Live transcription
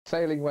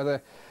sailing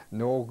weather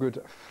nor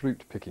good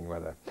fruit picking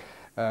weather.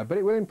 But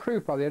it will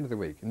improve by the end of the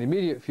week. In the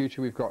immediate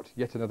future we've got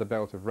yet another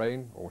belt of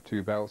rain, or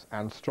two belts,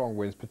 and strong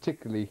winds,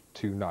 particularly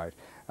tonight.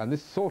 And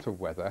this sort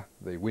of weather,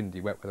 the windy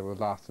wet weather, will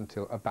last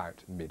until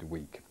about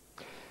midweek.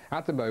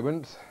 At the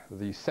moment,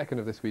 the second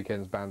of this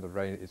weekend's band of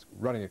rain is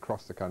running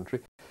across the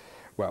country.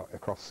 Well,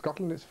 across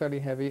Scotland it's fairly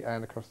heavy,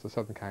 and across the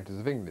southern counties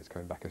of England it's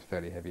coming back as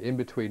fairly heavy. In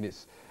between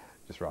it's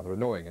just rather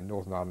annoying, and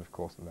Northern Ireland, of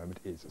course, at the moment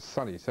is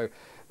sunny. So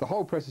the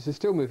whole process is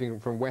still moving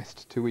from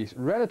west to east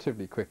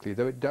relatively quickly,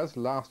 though it does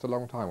last a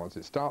long time. Once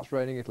it starts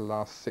raining, it'll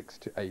last 6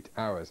 to 8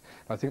 hours.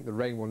 I think the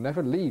rain will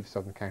never leave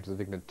southern counties of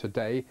England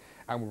today,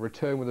 and will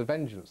return with a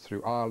vengeance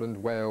through Ireland,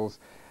 Wales,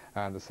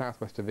 and the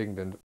southwest of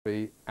England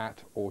be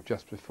at or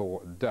just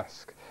before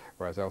dusk,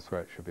 whereas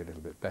elsewhere it should be a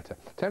little bit better.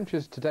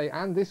 Temperatures today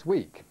and this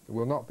week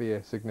will not be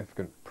a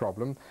significant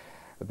problem.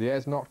 The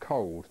air's not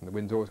cold, and the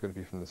wind's always going to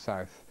be from the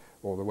south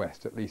or the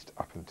west, at least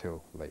up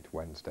until late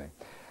Wednesday.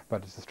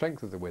 But it's the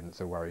strength of the wind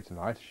that's a worry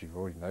tonight, as you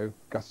already know.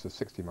 Gusts of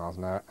 60 miles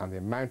an hour, and the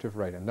amount of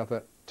rain,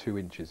 another 2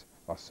 inches,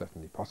 are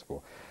certainly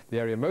possible. The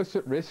area most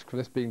at risk for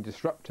this being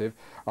disruptive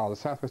are the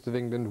southwest of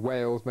England,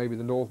 Wales, maybe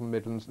the northern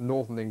Midlands,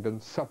 northern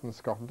England, southern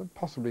Scotland, and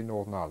possibly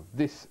Northern Ireland.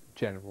 This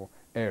general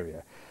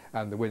area,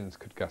 and the winds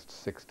could gust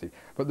 60.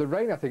 But the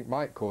rain, I think,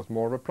 might cause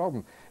more of a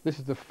problem. This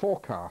is the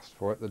forecast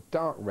for it. The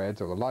dark reds,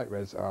 or the light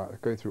reds, are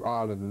going through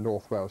Ireland and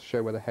North Wales,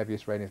 show where the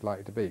heaviest rain is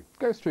likely to be. It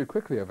goes through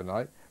quickly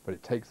overnight, but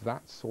it takes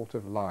that sort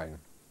of line.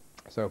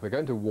 So if we're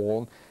going to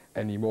warn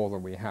any more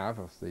than we have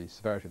of the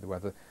severity of the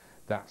weather,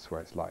 that's where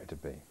it's likely to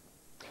be.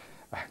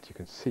 And you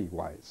can see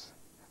why it's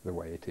the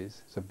way it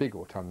is. It's a big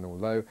autumnal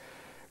low.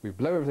 We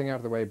blow everything out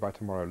of the way by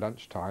tomorrow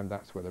lunchtime.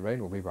 That's where the rain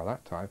will be by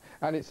that time.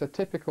 And it's a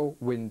typical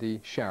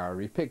windy,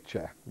 showery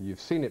picture.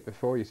 You've seen it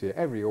before. You see it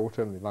every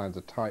autumn. The lines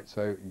are tight.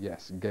 So,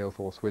 yes, gale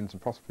force winds,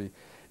 and possibly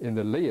in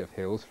the lee of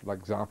hills, for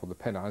example, the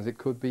Pennines, it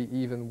could be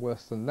even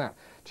worse than that.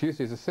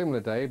 Tuesday is a similar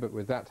day, but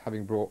with that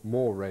having brought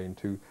more rain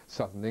to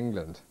southern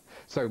England.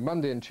 So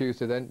Monday and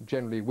Tuesday then,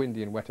 generally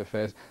windy and wet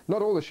affairs.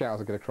 Not all the showers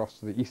will get across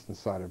to the eastern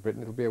side of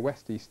Britain. It'll be a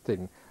west-east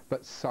thing,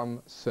 but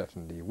some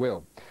certainly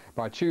will.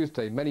 By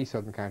Tuesday, many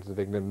southern counties of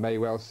England may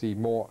well see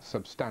more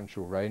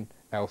substantial rain.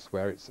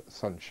 Elsewhere, it's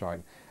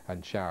sunshine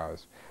and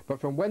showers. But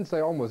from Wednesday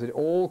onwards, it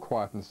all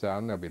quietens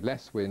down. There'll be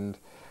less wind,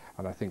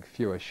 and I think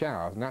fewer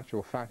showers. In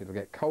actual fact, it'll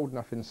get cold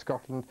enough in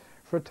Scotland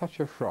for a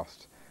touch of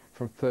frost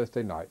from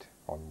Thursday night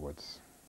onwards.